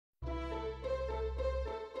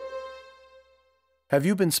Have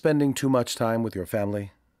you been spending too much time with your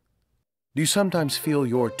family? Do you sometimes feel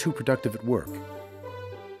you're too productive at work?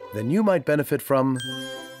 Then you might benefit from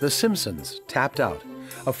The Simpsons Tapped Out,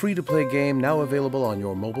 a free-to-play game now available on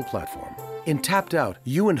your mobile platform. In Tapped Out,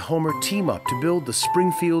 you and Homer team up to build the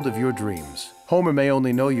Springfield of your dreams. Homer may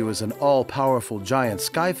only know you as an all-powerful giant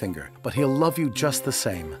Skyfinger, but he'll love you just the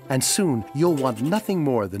same. And soon, you'll want nothing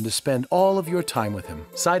more than to spend all of your time with him.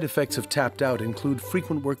 Side effects of Tapped Out include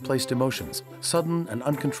frequent work-place demotions, sudden and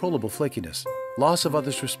uncontrollable flakiness, loss of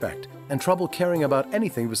others' respect, and trouble caring about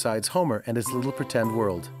anything besides Homer and his little pretend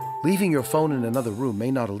world. Leaving your phone in another room may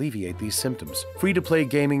not alleviate these symptoms. Free-to-play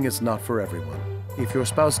gaming is not for everyone. If your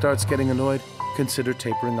spouse starts getting annoyed, consider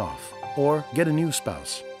tapering off. Or get a new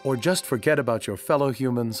spouse. Or just forget about your fellow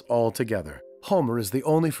humans altogether. Homer is the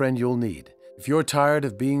only friend you'll need. If you're tired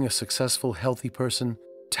of being a successful, healthy person,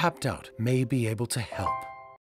 Tapped Out may be able to help.